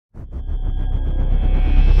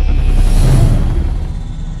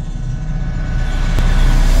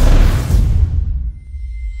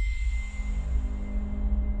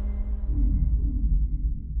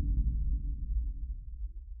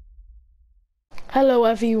Hello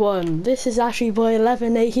everyone, this is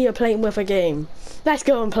SHAREfactory here playing with a game. Let's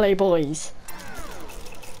go and play, boys.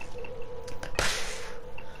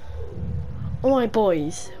 Alright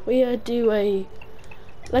boys, let's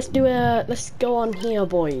go on here,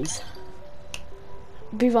 boys.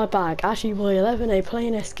 Be right back. SHAREfactory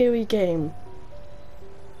playing a scary game.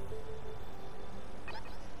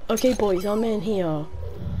 Okay boys, I'm in here.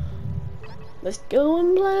 Let's go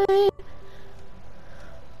and play.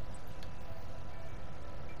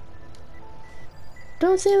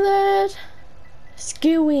 Don't say that!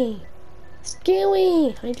 Skewy!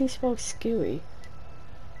 Skewy! How do you spell skewy?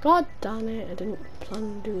 God damn it, I didn't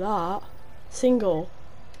plan to do that. Single.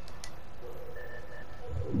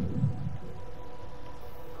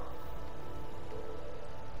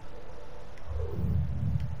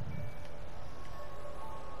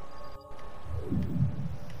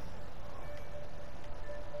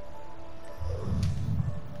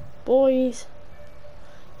 Boys,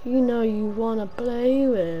 you know you wanna play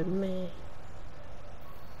with me.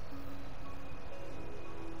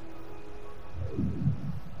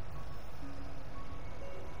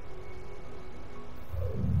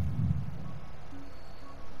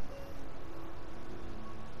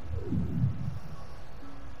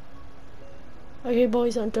 Okay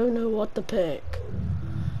boys, I don't know what to pick.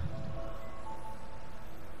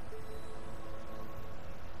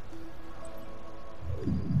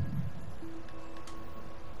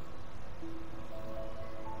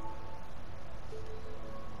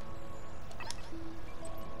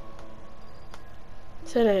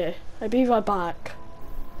 City, I'll be right back.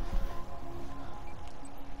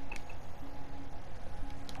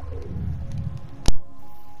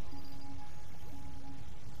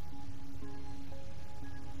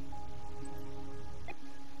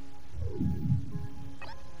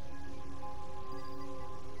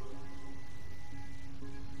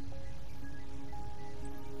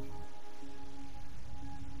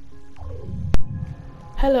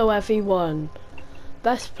 Hello everyone.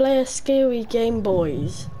 Let's play a scary game,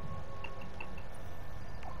 boys.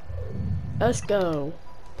 Let's go.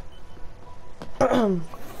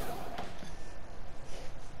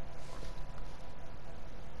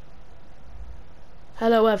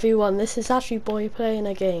 Hello everyone, this is SHAREfactory playing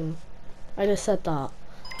a game. I just said that.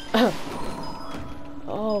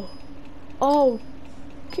 Oh. Oh.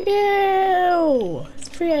 Ew. It's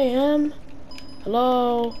 3 AM.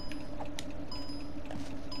 Hello.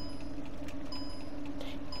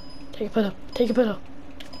 Take a pillow. Take a pillow.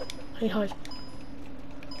 I need hide.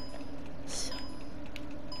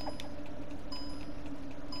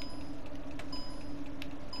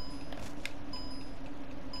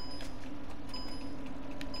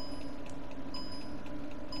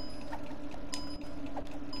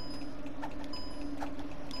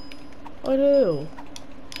 I do.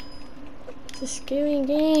 It's a scary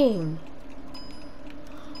game.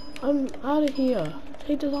 I'm out of here.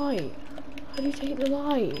 Take the light. How do you take the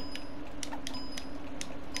light?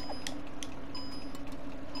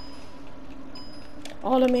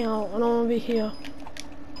 Oh, let me out. I don't want to be here.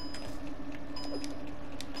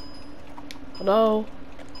 Hello?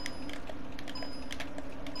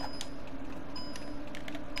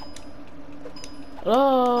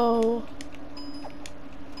 Hello?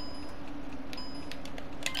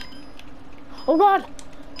 Oh god!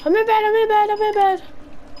 I'm in bed, I'm in bed, I'm in bed!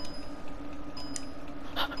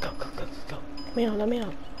 Go, go, go, go, go. Let me out, let me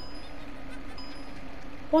out.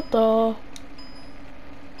 What the?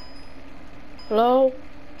 Hello?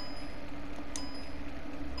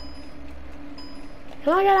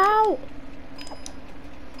 Can I get out?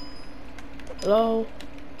 Hello?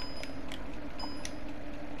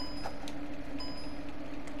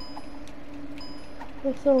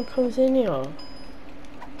 If someone comes in here,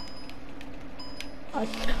 I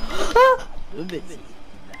can't. Ah!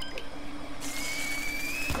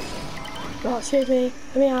 God, save me.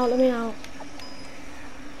 Let me out, let me out.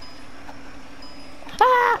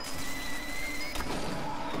 Ah!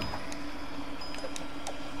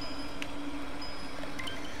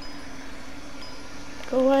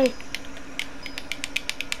 Go away.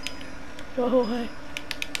 Go away.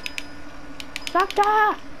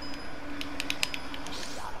 Doctor!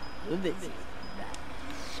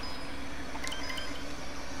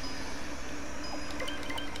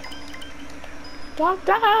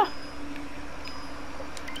 Doctor!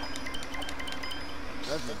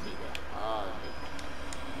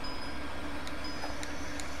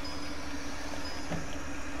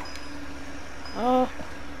 Oh.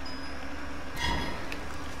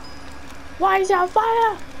 Why is it on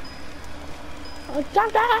fire? Oh,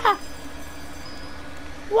 doctor!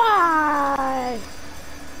 Why?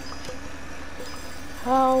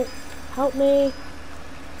 Help. Help me.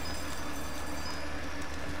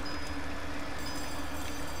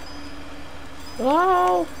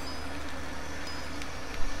 Hello?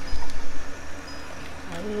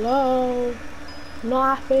 Hello?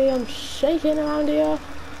 Not happy, I'm shaking around here.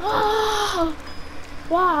 Ah!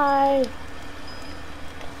 Why?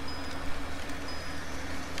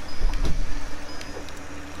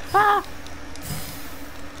 Ah!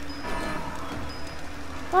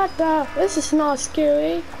 What the? This is not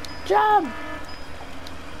scary. Jump!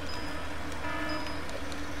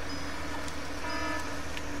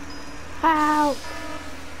 Ow!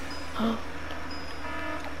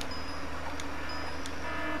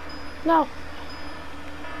 No!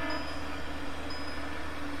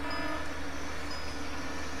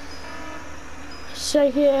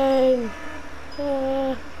 Shaking!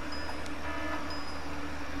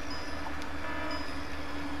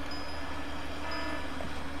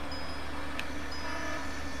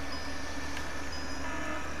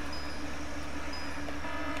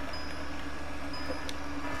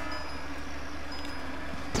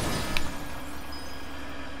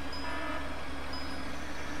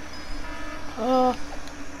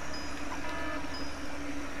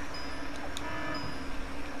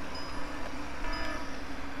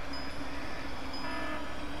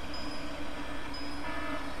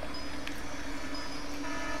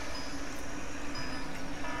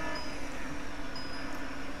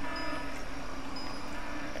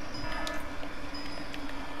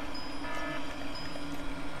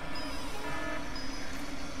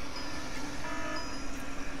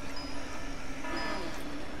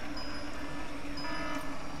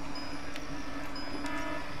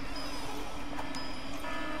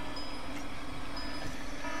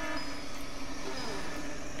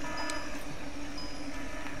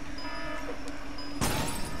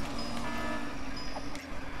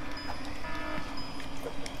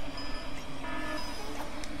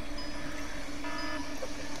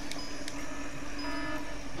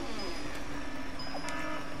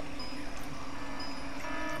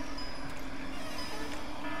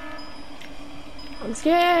 I'm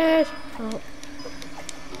scared! Oh.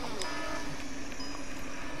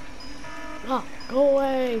 Ah, go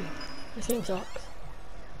away! This game sucks.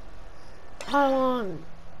 I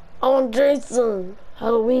want Jason!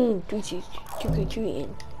 Halloween!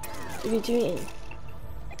 Trick-or-treating. Trick-or-treating.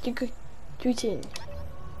 Trick-or-treating.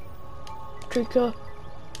 Trick-or...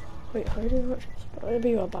 Wait, how do you watch this? I'll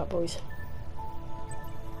be right back, boys.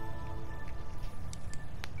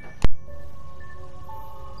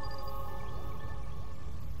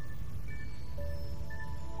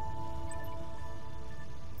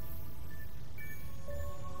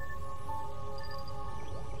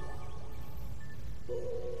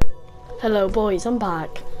 Hello boys, I'm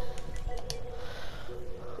back.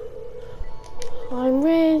 I'm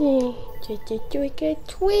ready to trick or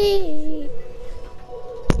treat.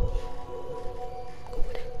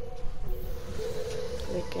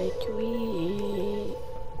 Trick or treat.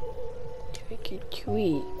 Trick or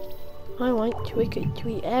treat. I want trick or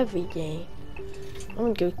treat every day.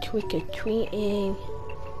 I'm gonna go trick or treating.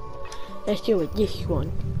 Let's do it this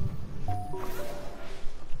one.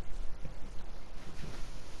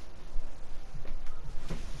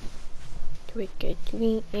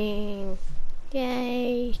 Trick-or-treating.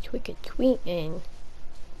 Yay, trick-or-treating.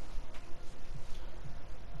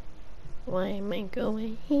 Why am I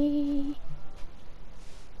going here?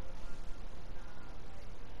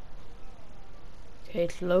 Okay,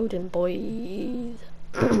 it's loading, boys.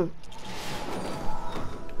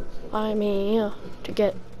 I'm here to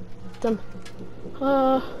get them.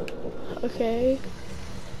 Okay.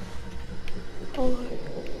 Oh.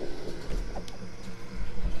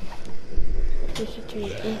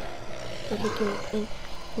 Trick-or-treating. Trick-or-treating.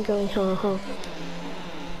 I'm going home.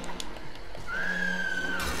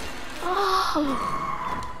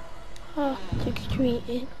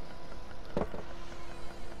 Trick-or-treating.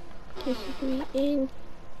 Trick-or-treating.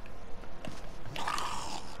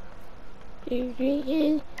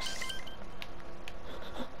 Trick-or-treating.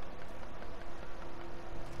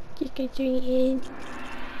 Trick-or-treating.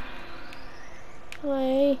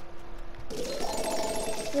 Hi.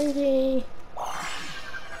 Okay.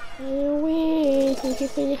 Halloween. Thank you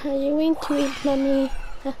for the Halloween treat, Mommy.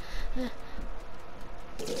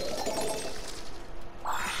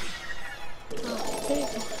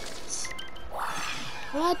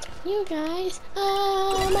 What? You guys?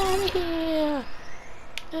 I'm out of here.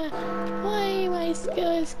 Why am I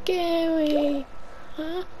so scary?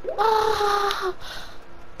 Huh?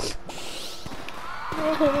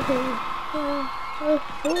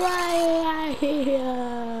 Why am I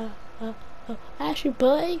here? I should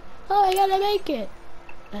play? Oh, I gotta make it.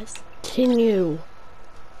 Let's continue.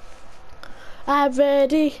 I'm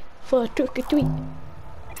ready for trick or treat.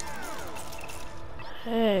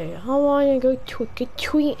 Hey, I wanna go trick or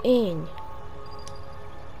treating.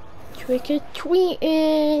 Trick or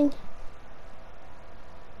treating.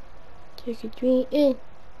 Trick or treating.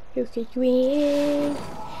 Trick or treating.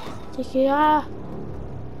 Trick or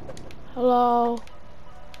hello.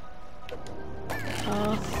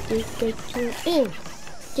 Trick or treating.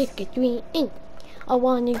 Trick or treating. I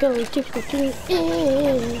wanna go trick or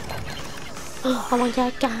treating. I want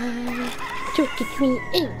that guy. Trick or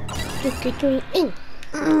treating. Trick or treating.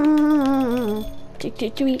 Trick or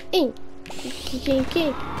treating.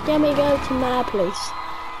 Let me go to my place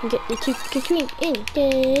and get the trick or treating.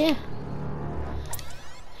 Yeah.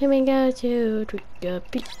 Let me go to trick or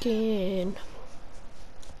treating.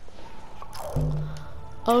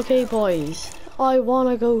 Okay, boys. I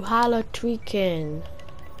wanna go holla tweaking.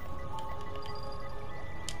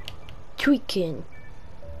 Tweaking.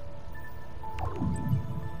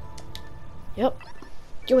 Yep.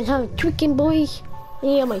 You want some tweaking, boys?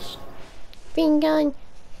 Yeah, my finger.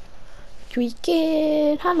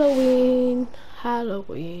 Tweaking. Halloween.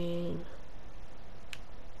 Halloween.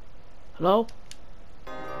 Hello?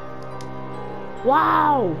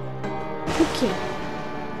 Wow! Tweaking.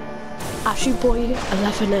 Ashley Boy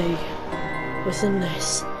 11A was in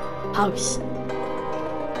this house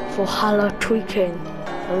for Hello Tweaking,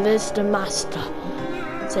 and there's the master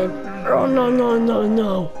saying, oh no no no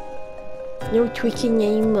no, no tweaking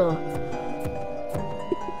anymore.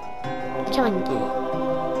 Candy.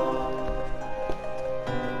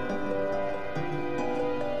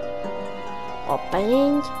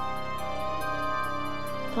 Open.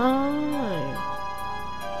 Fine.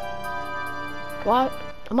 What?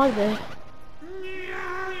 Am I there?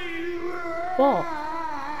 What?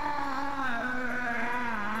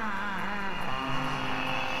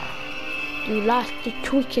 You lost the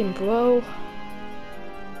tweaking, bro.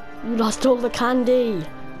 You lost all the candy.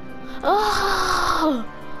 Ah!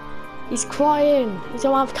 He's crying. He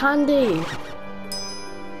don't have candy.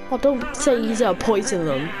 Oh, don't say he's gonna poison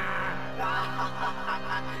them.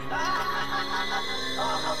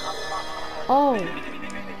 Oh.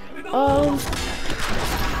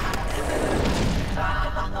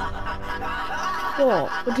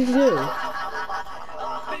 What did you do?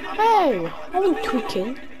 Hey, I wasn't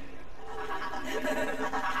tweaking.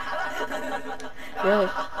 Really?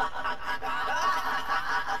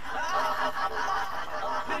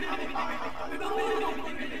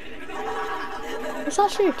 It's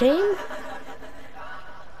actually a game.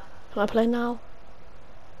 Can I play now?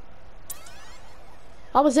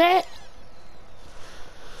 That was it.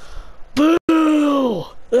 Boo!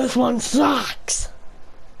 This one sucks.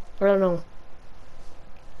 I don't know.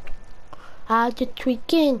 How's you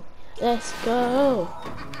tweaking? Let's go.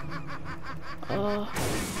 Why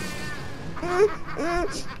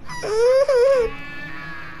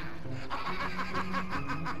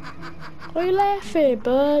are you laughing,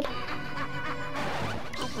 bud?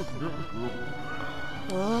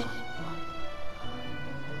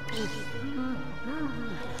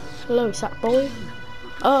 Hello, sack boy.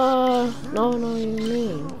 No, you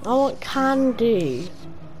mean. I want candy.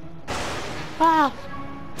 Ah!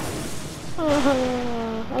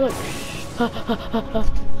 I look.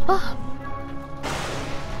 Ah!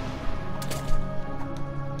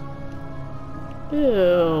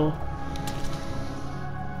 Ew.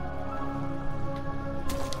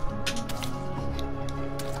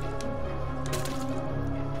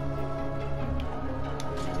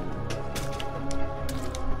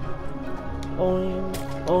 Boing,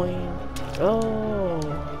 boing. Oh,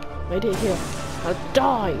 made it here. I'll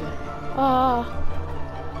die. Ah.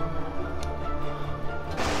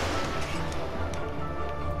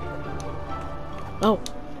 No.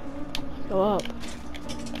 Go up.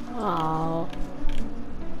 Oh.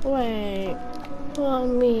 Wait.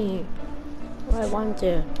 Mommy. I want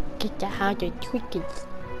to get the how to tweak it.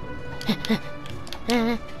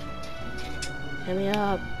 Let me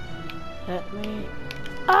up. Let me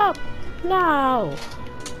up. Now.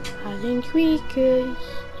 Having tweakers.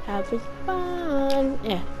 Having fun.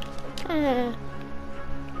 Yeah.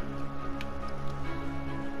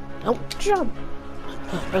 Oh, jump.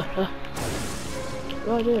 What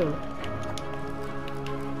do I do?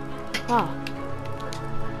 Ah.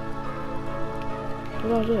 What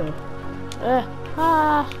do I do?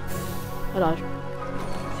 Hello.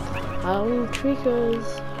 Halloween tweakers.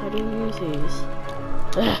 How do you use these?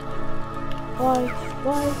 Why?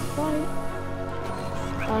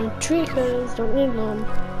 Tweakers, don't need them.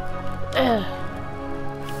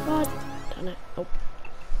 God damn it. Oh.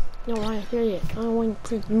 No, I hear it. I want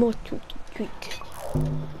to more tweak.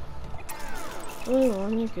 I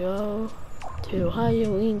wanna go to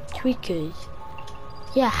Halloween Tweakers.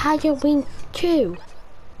 Yeah, Halloween too.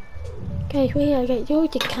 Guys, we gotta get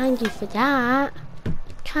loads of candy for that.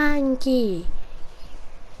 Candy.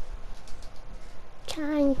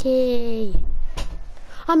 Candy.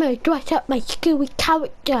 I'm gonna dress up my scary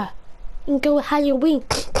character and go Halloween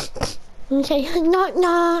and say knock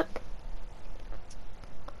knock.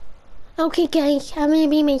 Okay guys, I'm gonna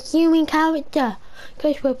be my human character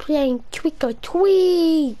because we're playing Trick or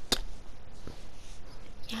Treat.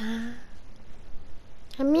 Yeah.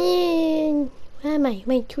 I'm in. Where am I?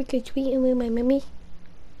 My Trick or Treating with my mummy.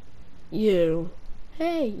 You.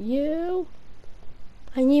 Hey, you.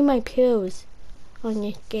 I need my pills on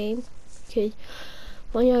this game because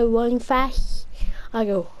when I run fast, I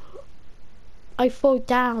fall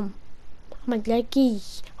down my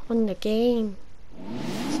leggies on the game.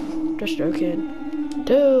 Just joking.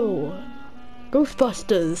 2.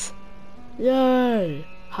 Ghostbusters. Yay.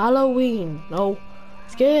 Halloween. No.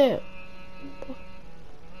 Skip.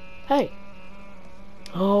 Hey.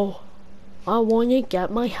 Oh. I want to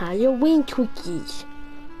get my Halloween cookies.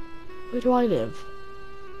 Where do I live?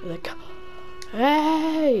 Like,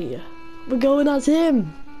 hey. We're going as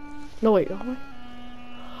him. No wait.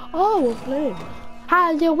 Oh, we're playing.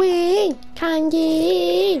 Halloween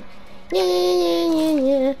candy.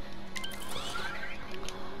 Yeah.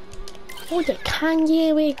 All the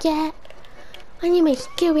candy we get. I need my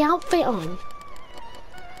scary outfit on.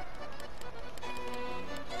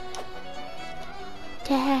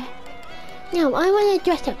 Yeah. No, I want to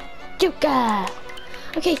dress up Joker.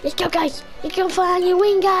 Okay, let's go, guys. Let's go for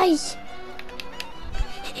Halloween, guys.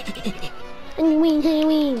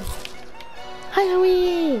 Halloween.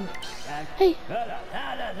 Halloween. Hey.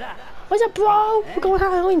 What's up, bro? We're going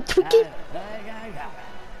Halloween. Twiki.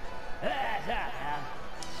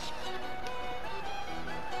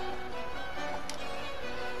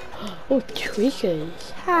 Oh,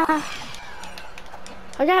 tweakers. I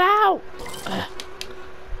got out.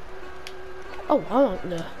 Oh, I want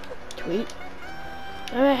the tweet.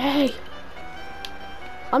 Hey.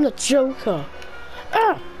 I'm the Joker.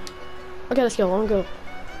 Okay, let's go. I'm go.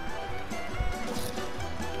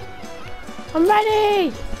 I'm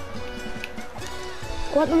ready.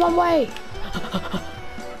 Go out the wrong way.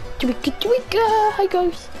 Tweaker. Hi,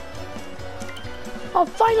 ghost. Oh,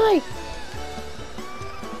 finally.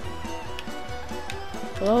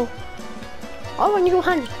 Hello? I want to go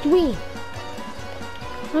Halloween.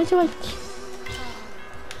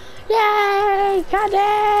 Yay!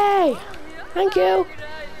 Candy! Thank you.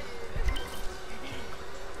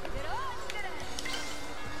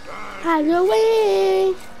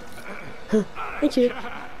 Halloween! Thank you.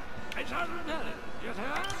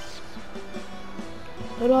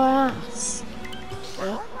 What do I ask?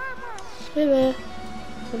 Yeah. Hey there.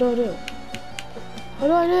 What do I do? What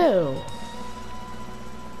do I do?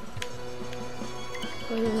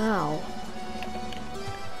 Right now.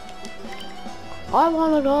 I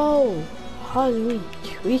wanna go Halloween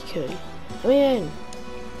Tweaker. I'm in.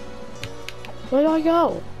 Where do I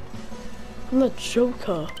go? I'm the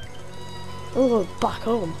Joker. I'm going back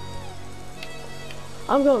home.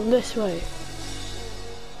 I'm going this way.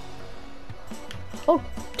 Oh,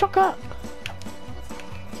 chocolate!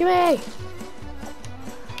 Give me!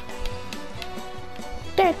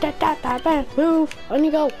 Move! On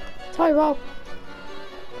you go! Sorry, bro.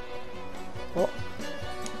 What?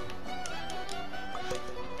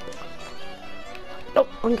 Oh,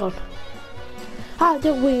 I'm gone.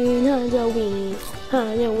 Halloween, Halloween,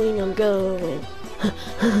 Halloween, I'm going.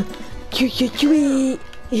 Tweet.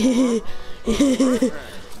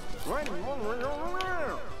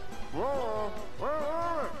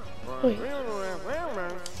 Wait.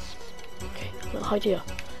 Okay, little hide here.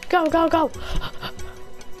 Go, go, go!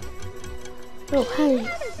 Oh, hi.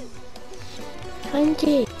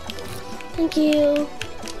 Candy. Thank you.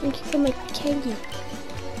 Thank you for my candy.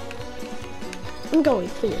 I'm going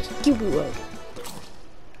for this stupid road.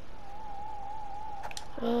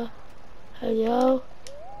 Hello?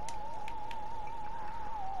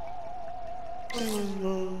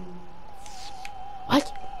 What?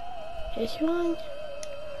 This one?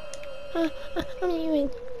 I'm leaving.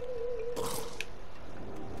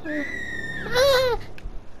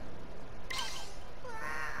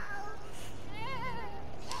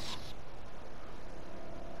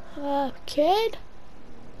 Kid?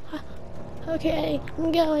 Okay,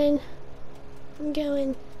 I'm going.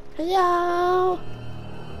 Hello?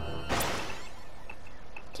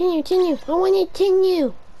 Continue. I want to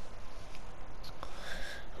continue.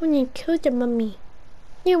 I want to kill the mummy.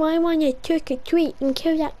 No, I want to trick or treat and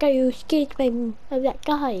kill that guy who scared me of that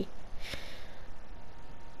guy.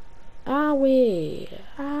 Are we?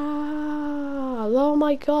 Ah, oh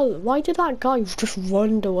my god, why did that guy just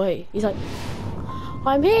run away? He's like,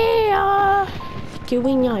 I'm here!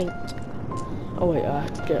 Doing night. Oh wait, I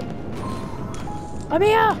have to get... I'm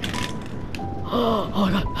here! Oh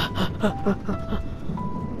my god.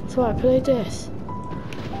 So I play this.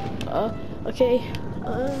 Okay.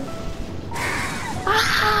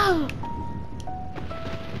 Ah!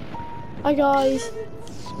 Hi guys.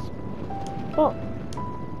 What?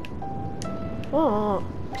 What?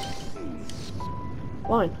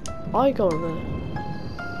 Fine. I go in there.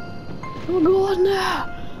 I'm going there.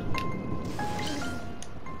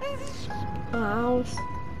 House.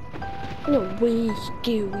 No way,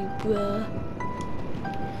 scary, bruh.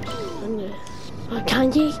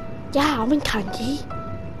 Candy? Yeah, I'm in candy.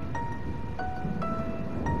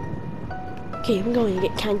 Okay, I'm going to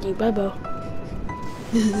get candy, Bubba.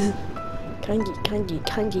 Candy, candy,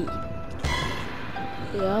 candy.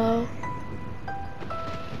 Yo.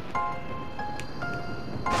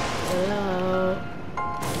 Hello.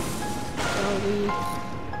 Sorry.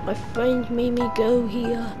 My friend made me go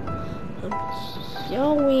here. I'm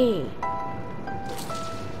sorry.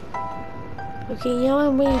 Okay, now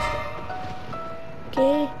I'm with.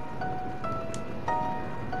 Okay.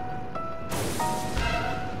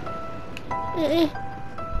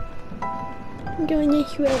 I'm going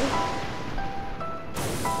this way.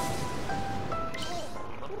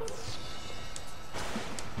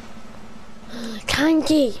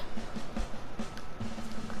 Candy.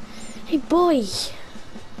 Hey boy.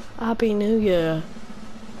 Happy New Year.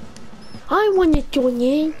 I want to join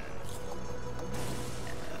in.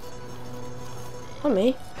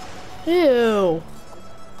 Mommy. Ew.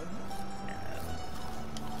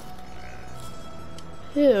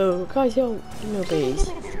 Ew, guys, yo,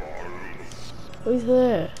 nobodies. Who's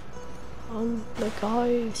there? The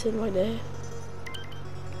guy sitting right there.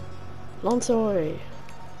 Long story.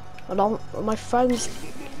 My friends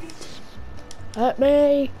hurt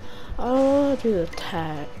me. I don't want to do the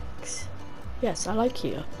tags. Yes, I like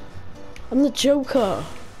you. I'm the Joker.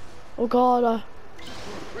 Oh god.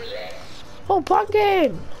 Oh,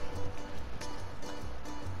 pumpkin!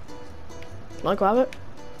 Can I grab it?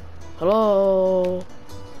 Hello?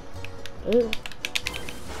 Ew.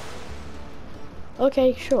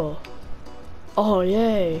 Okay, sure. Oh,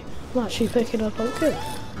 yay. I'm actually picking up pumpkin.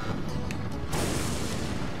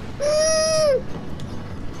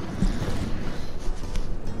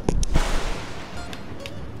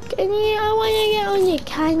 I want to get on your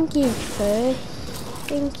candy first.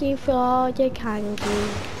 Thank you for all your candy.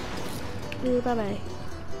 Bye bye.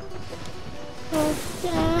 Oh,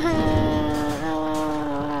 yeah.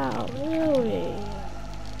 Really?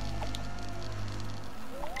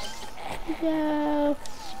 Yeah.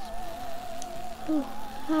 Oh,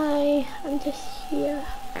 hi, I'm just here.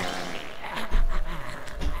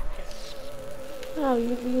 Oh,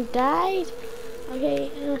 you died?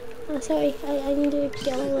 Okay, I'm sorry, I need to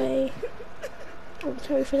get away. I'm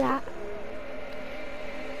sorry for that.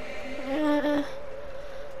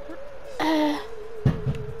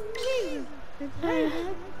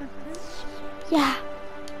 Yeah.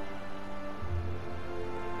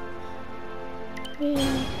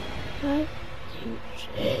 What?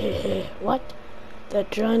 What? They're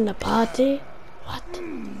throwing the party? What?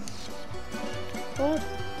 What?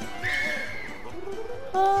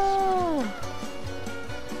 Oh!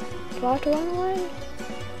 Do I have to run away?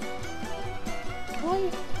 Why?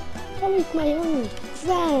 That was my own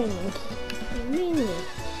friend. I mean it.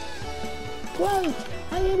 Bro,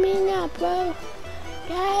 how do you mean that, bro?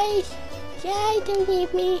 Guys! Guys, don't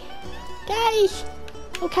leave me. Guys!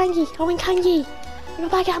 Oh, candy. I want candy. Go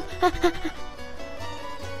back up.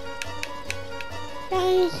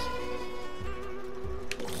 Guys.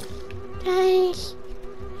 Guys.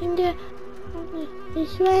 In the...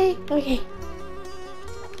 This way. Okay.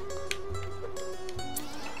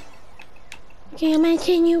 Okay, I'm gonna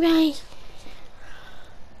send you guys.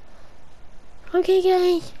 Okay,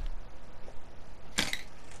 guys.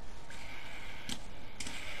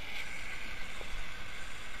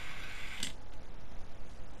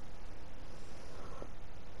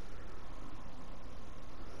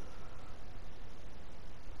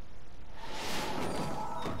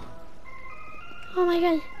 Oh my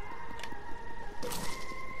god.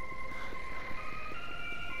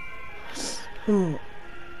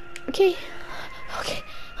 Okay. Okay.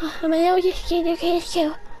 I'm a little scared. Okay, let's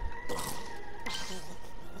go.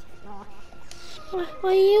 Why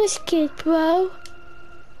are you scared, bro?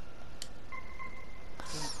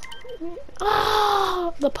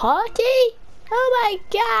 Oh, the party? Oh my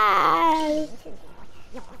god.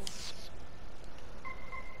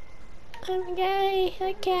 Okay,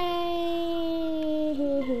 okay.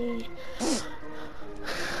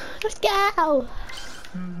 Let's go.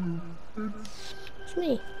 It's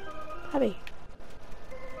me, Abby.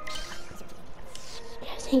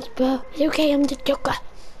 Yeah, thanks, bro. It's okay, I'm the Joker.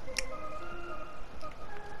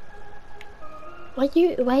 Why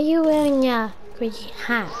are you wearing a green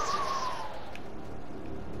hat?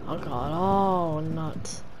 Oh god, oh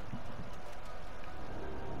nuts.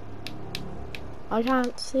 I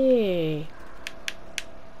can't see.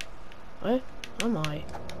 Where am I?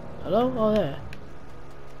 Hello? Oh there.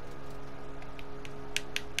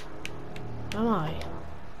 Am I?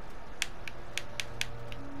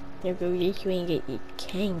 You go this way and get your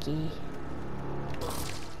candy.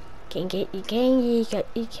 Can get your candy, got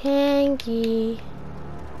your candy.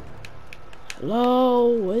 Hello,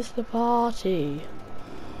 where's the party?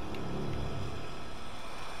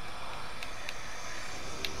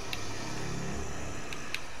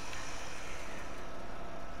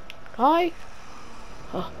 Hi?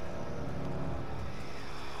 Oh.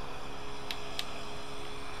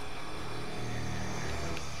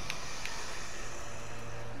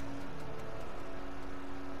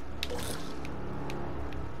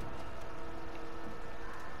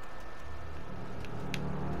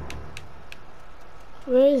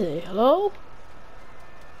 Where is he? Hello?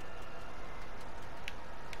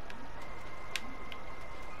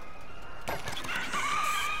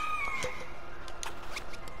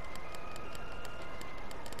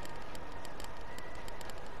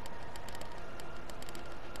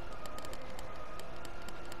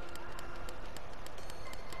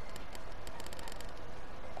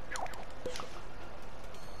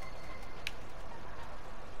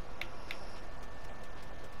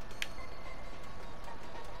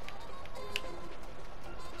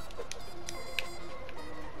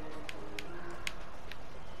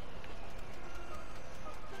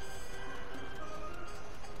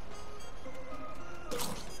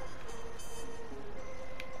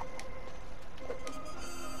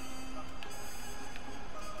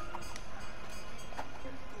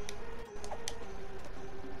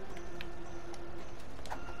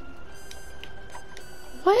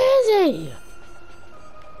 Where is he?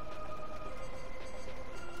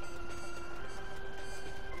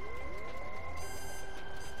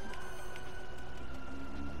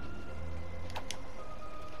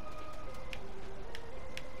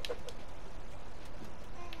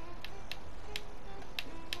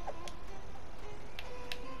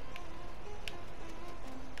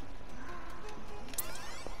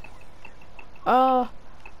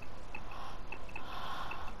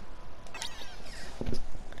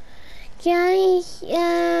 Guys,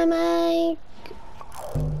 I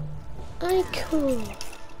cool.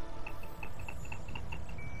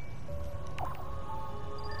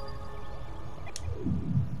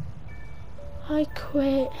 I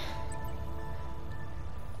quit.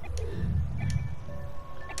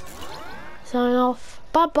 Sign off.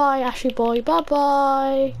 Bye bye, Ashley boy. Bye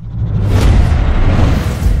bye.